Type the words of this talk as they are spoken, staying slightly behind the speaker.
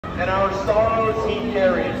and our sorrows he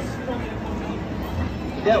carries.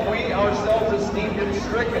 Yet we ourselves esteemed him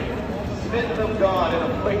stricken, smitten of God,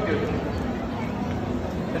 and afflicted.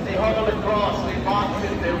 As he hung on the cross, they mocked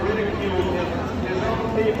him, they ridiculed him. His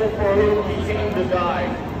own people for whom he came to die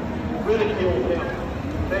ridiculed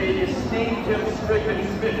him. They esteemed him stricken,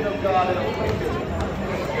 smitten of God, and afflicted.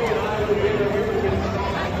 And you and I would have been there, we would have been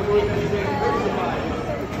stoned, we would have been saying, crucify him,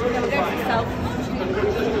 crucify him. Because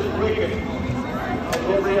they're just as wicked as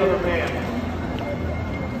every other man.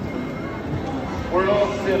 We're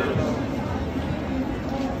all sinners.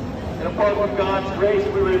 And apart from God's grace,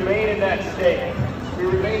 we remain in that state. We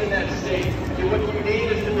remain in that state. And what you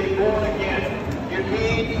need is to be born again. You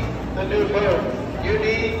need the new birth. You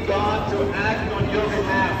need God to act on your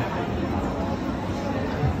behalf.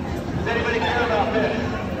 Does anybody care about this?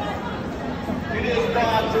 You need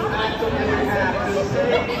God to act on your behalf, to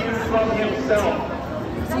save you from himself.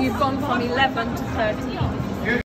 So you've gone from 11 to 13.